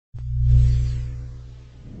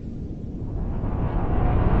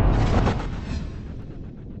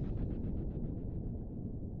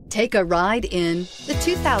Take a ride in the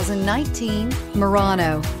 2019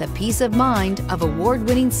 Murano. The peace of mind of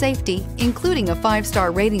award-winning safety, including a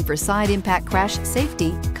 5-star rating for side impact crash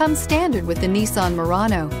safety, comes standard with the Nissan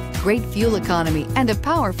Murano. Great fuel economy and a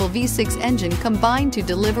powerful V6 engine combine to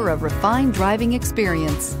deliver a refined driving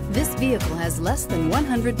experience. This vehicle has less than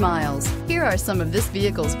 100 miles. Here are some of this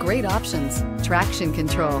vehicle's great options: traction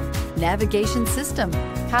control, navigation system,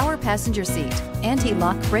 power passenger seat,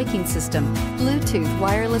 anti-lock braking system, Bluetooth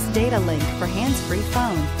wireless data link for hands-free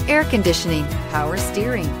phone, air conditioning, power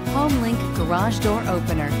steering, home link garage door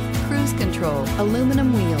opener, cruise control,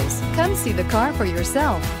 aluminum wheels. Come see the car for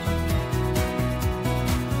yourself.